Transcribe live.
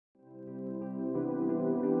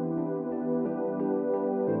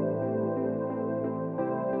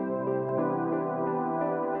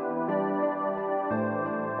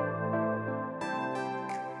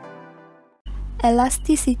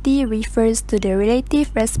Elasticity refers to the relative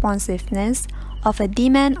responsiveness of a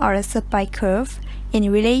demand or a supply curve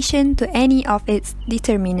in relation to any of its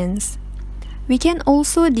determinants. We can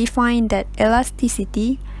also define that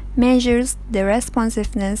elasticity measures the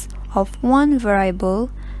responsiveness of one variable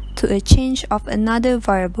to a change of another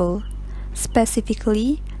variable.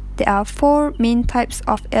 Specifically, there are four main types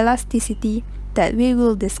of elasticity that we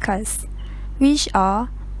will discuss, which are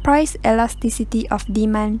price elasticity of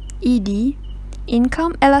demand ED,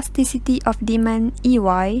 income elasticity of demand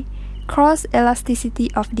EY, cross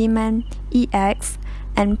elasticity of demand EX,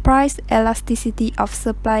 and price elasticity of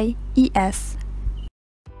supply ES.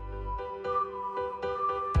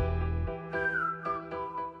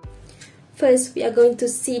 First, we are going to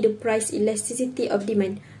see the price elasticity of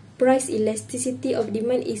demand. Price elasticity of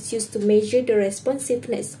demand is used to measure the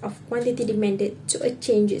responsiveness of quantity demanded to a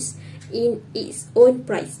changes in its own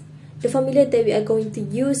price. The formula that we are going to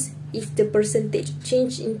use is the percentage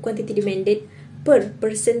change in quantity demanded per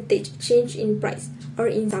percentage change in price, or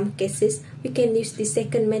in some cases, we can use the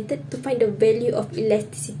second method to find the value of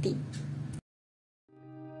elasticity.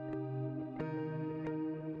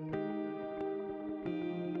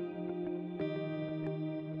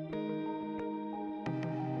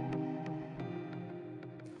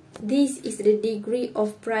 This is the degree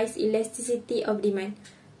of price elasticity of demand.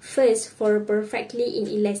 First, for perfectly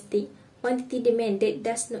inelastic, quantity demanded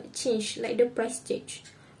does not change like the price change.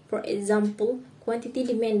 For example, quantity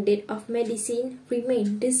demanded of medicine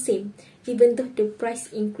remain the same even though the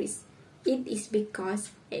price increase. It is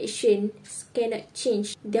because actions cannot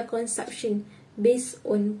change their consumption based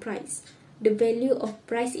on price. The value of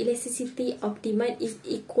price elasticity of demand is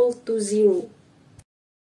equal to 0.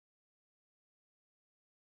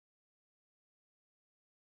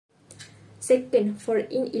 Second, for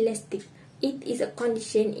inelastic, it is a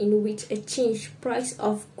condition in which a change price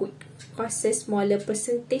of good causes smaller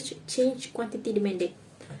percentage change quantity demanded.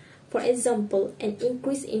 For example, an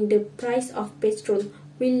increase in the price of petrol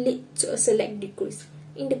will lead to a select decrease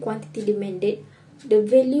in the quantity demanded. The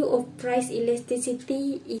value of price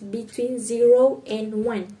elasticity is between 0 and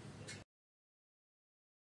 1.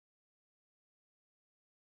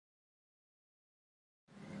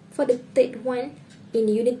 For the third one, in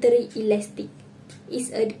unitary elastic,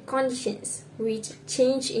 is a conditions which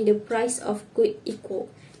change in the price of good equal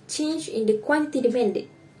change in the quantity demanded.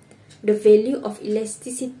 The value of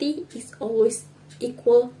elasticity is always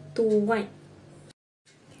equal to 1.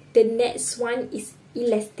 The next one is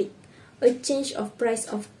elastic. A change of price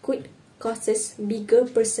of good causes bigger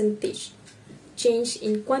percentage change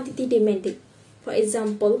in quantity demanded. For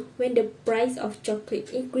example, when the price of chocolate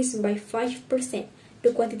increased by 5%,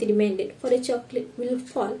 the quantity demanded for the chocolate will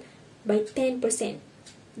fall by 10%.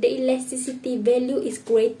 The elasticity value is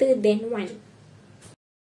greater than 1.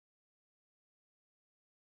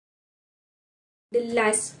 The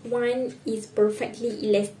last one is perfectly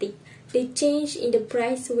elastic. The change in the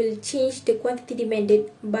price will change the quantity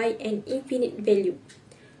demanded by an infinite value.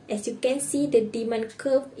 As you can see, the demand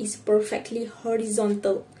curve is perfectly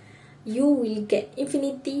horizontal. You will get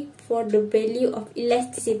infinity for the value of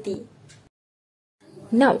elasticity.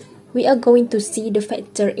 Now, we are going to see the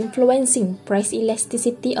factor influencing price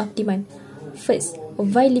elasticity of demand. First,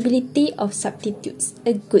 availability of substitutes.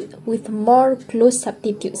 A good with more close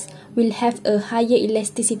substitutes will have a higher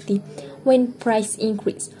elasticity when price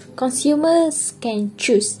increase. Consumers can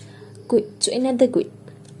choose good to another good.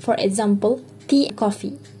 For example, tea and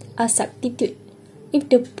coffee are substitute. If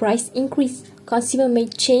the price increase, consumer may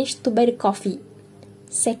change to buy the coffee.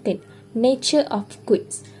 Second, nature of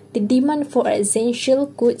goods. The demand for essential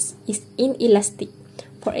goods is inelastic.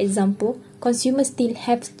 For example, consumers still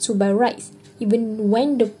have to buy rice even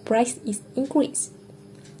when the price is increased.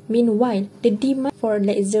 Meanwhile, the demand for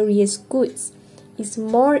luxurious goods is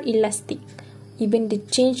more elastic. Even the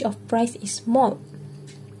change of price is small.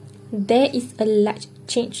 There is a large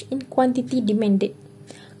change in quantity demanded.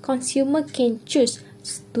 Consumer can choose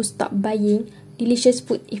to stop buying delicious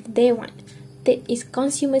food if they want. That is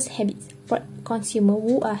consumers' habits. For consumers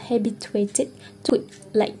who are habituated to food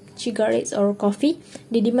like cigarettes or coffee,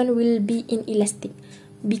 the demand will be inelastic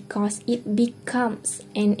because it becomes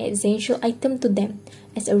an essential item to them.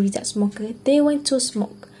 As a result, smokers, they want to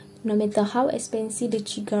smoke, no matter how expensive the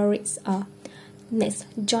cigarettes are. Next,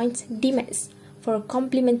 joint demands. For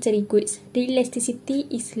complementary goods, the elasticity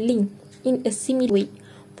is linked in a similar way.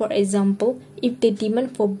 For example, if the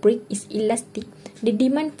demand for bread is elastic, the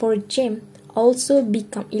demand for jam also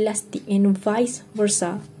become elastic and vice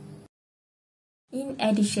versa. In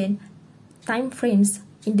addition, time frames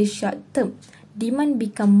in the short term, demand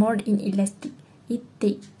become more inelastic. it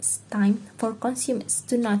takes time for consumers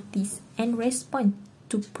to notice and respond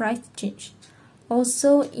to price change.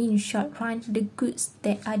 Also, in short run, the goods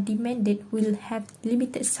that are demanded will have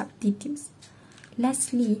limited substitutes.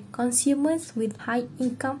 Lastly, consumers with high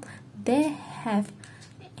income, they have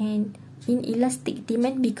an inelastic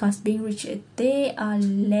demand because being richer, they are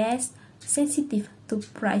less sensitive to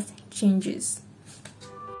price changes.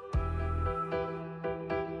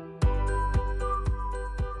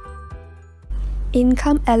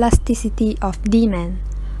 Income elasticity of demand.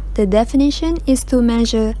 The definition is to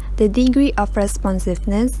measure the degree of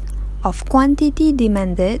responsiveness of quantity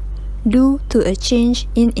demanded due to a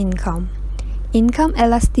change in income. Income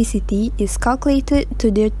elasticity is calculated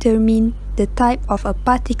to determine the type of a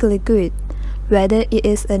particular good, whether it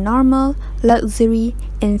is a normal, luxury,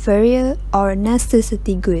 inferior, or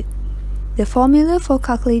necessity good. The formula for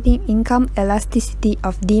calculating income elasticity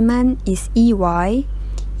of demand is EY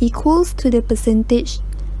equals to the percentage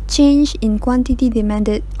change in quantity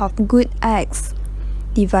demanded of good X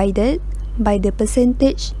divided by the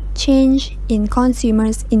percentage change in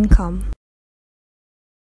consumers' income.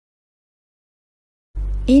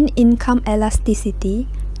 In income elasticity,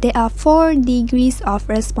 there are 4 degrees of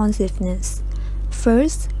responsiveness.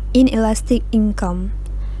 First, inelastic income.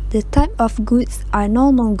 The type of goods are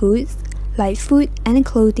normal goods like food and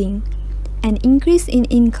clothing. An increase in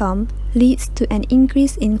income leads to an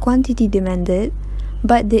increase in quantity demanded,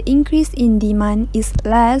 but the increase in demand is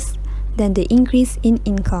less than the increase in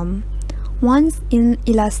income. Once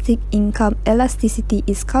inelastic income elasticity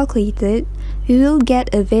is calculated, we will get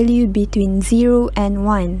a value between 0 and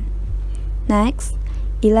 1. Next,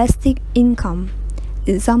 elastic income.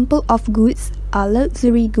 Example of goods are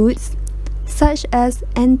luxury goods such as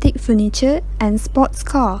antique furniture and sports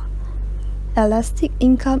car. Elastic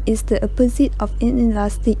income is the opposite of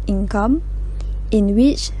inelastic income, in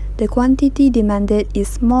which the quantity demanded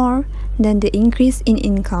is more than the increase in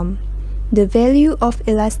income. The value of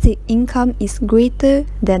elastic income is greater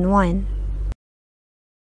than 1.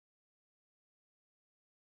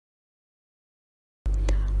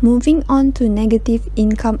 Moving on to negative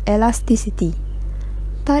income elasticity.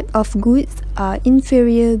 Type of goods are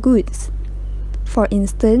inferior goods. For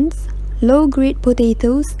instance, low-grade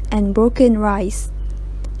potatoes and broken rice.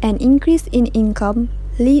 An increase in income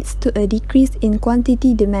leads to a decrease in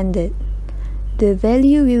quantity demanded. The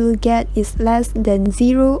value we will get is less than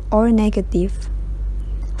 0 or negative.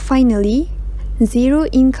 Finally, zero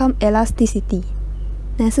income elasticity.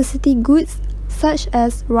 Necessity goods such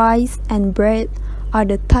as rice and bread are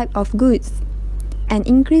the type of goods. An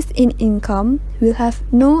increase in income will have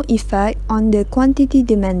no effect on the quantity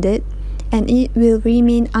demanded and it will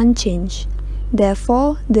remain unchanged.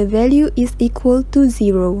 Therefore, the value is equal to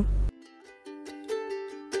 0.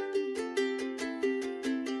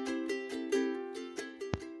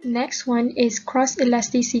 Next one is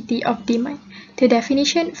cross-elasticity of demand. The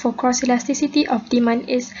definition for cross-elasticity of demand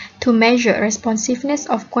is to measure responsiveness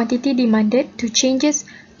of quantity demanded to changes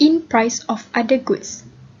in price of other goods.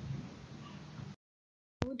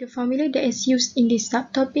 The formula that is used in this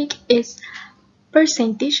subtopic is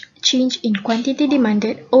percentage change in quantity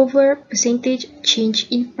demanded over percentage change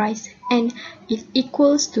in price, and it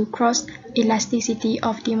equals to cross elasticity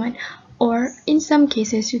of demand, or in some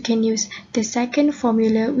cases you can use the second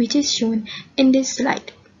formula which is shown in this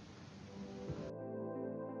slide.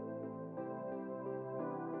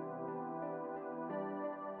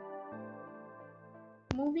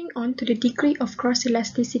 Moving on to the degree of cross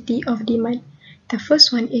elasticity of demand. The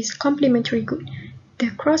first one is complementary good. The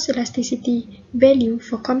cross-elasticity value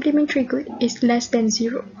for complementary good is less than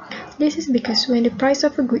 0. This is because when the price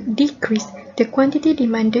of a good decreases, the quantity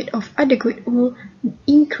demanded of other good will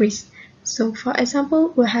increase. So for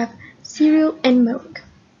example, we'll have cereal and milk.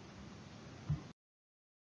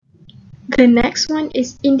 The next one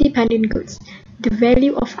is independent goods. The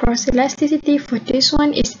value of cross-elasticity for this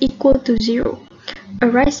one is equal to 0. A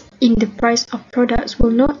rise in the price of products will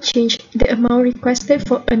not change the amount requested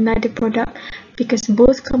for another product because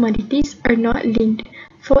both commodities are not linked.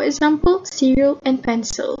 For example, cereal and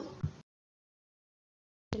pencil.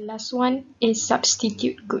 The last one is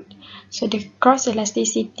substitute good. So the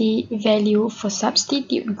cross-elasticity value for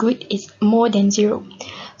substitute good is more than 0.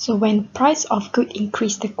 So when price of good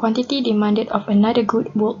increase, the quantity demanded of another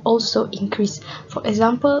good will also increase. For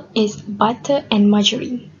example, is butter and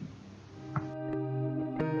margarine.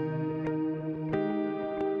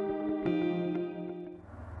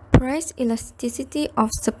 Price elasticity of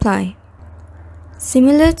supply.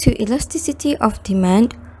 Similar to elasticity of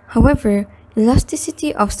demand, however,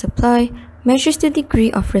 elasticity of supply measures the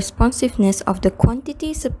degree of responsiveness of the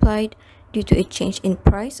quantity supplied due to a change in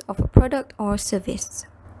price of a product or service.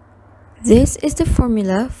 This is the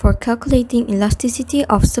formula for calculating elasticity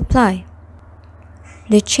of supply.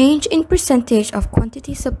 The change in percentage of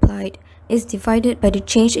quantity supplied is divided by the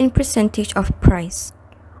change in percentage of price.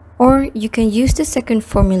 Or you can use the second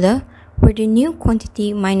formula where the new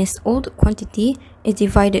quantity minus old quantity is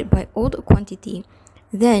divided by old quantity,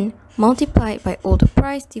 then multiplied by old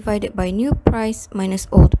price divided by new price minus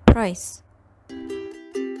old price.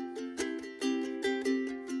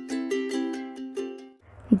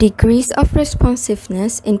 Degrees of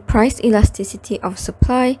responsiveness in price elasticity of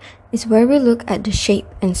supply is where we look at the shape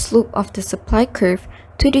and slope of the supply curve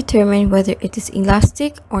to determine whether it is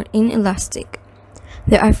elastic or inelastic.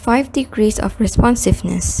 There are 5 degrees of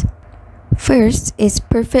responsiveness. First is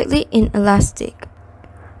perfectly inelastic.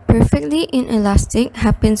 Perfectly inelastic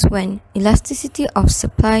happens when elasticity of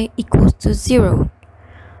supply equals to 0.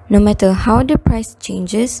 No matter how the price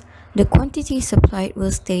changes, the quantity supplied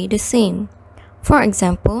will stay the same. For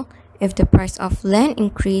example, if the price of land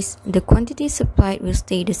increases, the quantity supplied will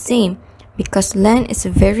stay the same because land is a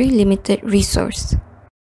very limited resource.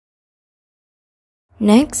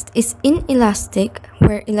 Next is inelastic,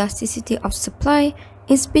 where elasticity of supply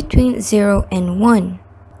is between 0 and 1.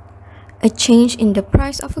 A change in the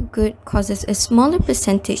price of a good causes a smaller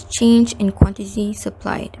percentage change in quantity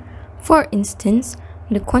supplied. For instance,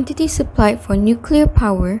 the quantity supplied for nuclear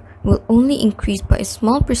power will only increase by a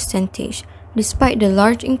small percentage despite the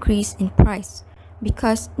large increase in price,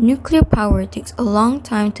 because nuclear power takes a long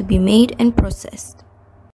time to be made and processed.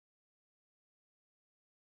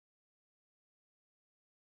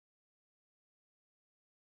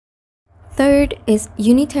 Third is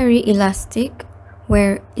unitary elastic,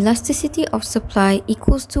 where elasticity of supply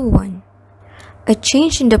equals to 1. A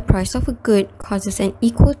change in the price of a good causes an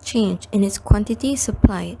equal change in its quantity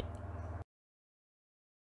supplied.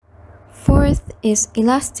 Fourth is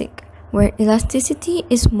elastic, where elasticity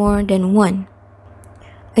is more than 1.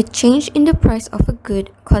 A change in the price of a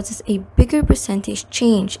good causes a bigger percentage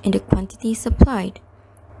change in the quantity supplied.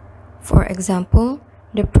 For example,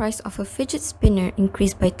 the price of a fidget spinner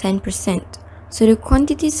increased by 10%, so the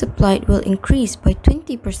quantity supplied will increase by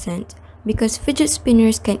 20% because fidget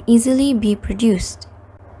spinners can easily be produced.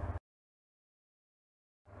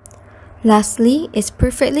 Lastly is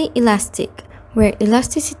perfectly elastic, where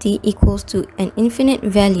elasticity equals to an infinite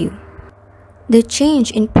value. The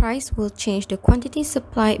change in price will change the quantity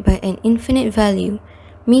supplied by an infinite value,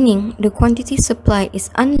 meaning the quantity supplied is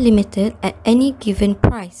unlimited at any given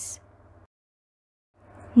price.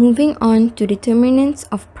 Moving on to determinants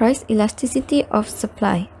of price elasticity of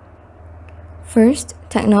supply. First,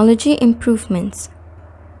 technology improvements.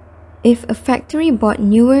 If a factory bought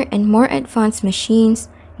newer and more advanced machines,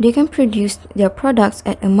 they can produce their products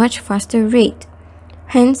at a much faster rate.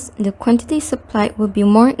 Hence, the quantity supplied will be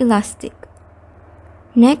more elastic.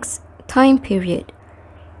 Next, time period.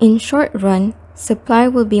 In short run, supply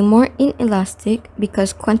will be more inelastic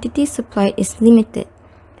because quantity supplied is limited.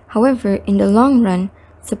 However, in the long run,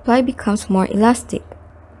 supply becomes more elastic.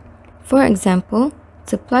 For example,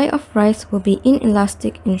 supply of rice will be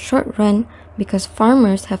inelastic in short run because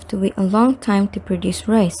farmers have to wait a long time to produce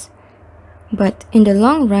rice. But in the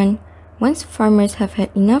long run, once farmers have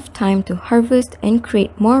had enough time to harvest and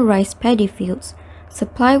create more rice paddy fields,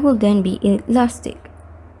 supply will then be inelastic.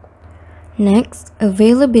 Next,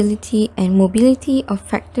 availability and mobility of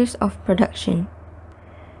factors of production.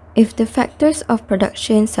 If the factors of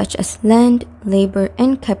production such as land, labor,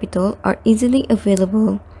 and capital are easily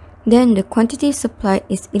available, then the quantity supplied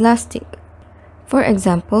is elastic. For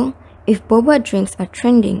example, if boba drinks are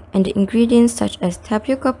trending and the ingredients such as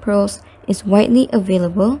tapioca pearls is widely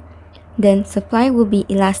available, then supply will be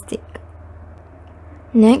elastic.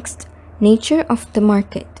 Next, nature of the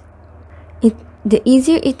market. The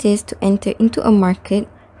easier it is to enter into a market,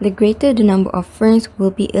 the greater the number of firms will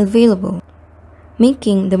be available,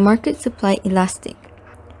 making the market supply elastic.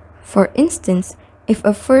 For instance, if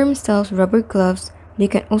a firm sells rubber gloves, they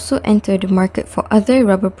can also enter the market for other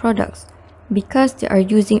rubber products because they are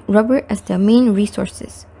using rubber as their main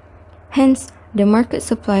resources. Hence, the market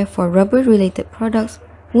supply for rubber-related products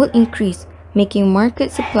will increase, making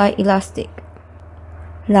market supply elastic.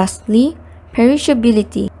 Lastly,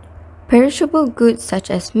 perishability. Perishable goods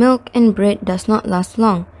such as milk and bread does not last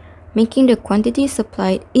long, making the quantity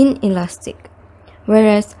supplied inelastic.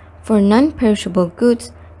 Whereas for non-perishable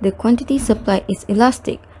goods, the quantity supplied is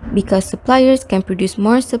elastic because suppliers can produce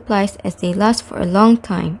more supplies as they last for a long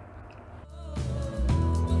time.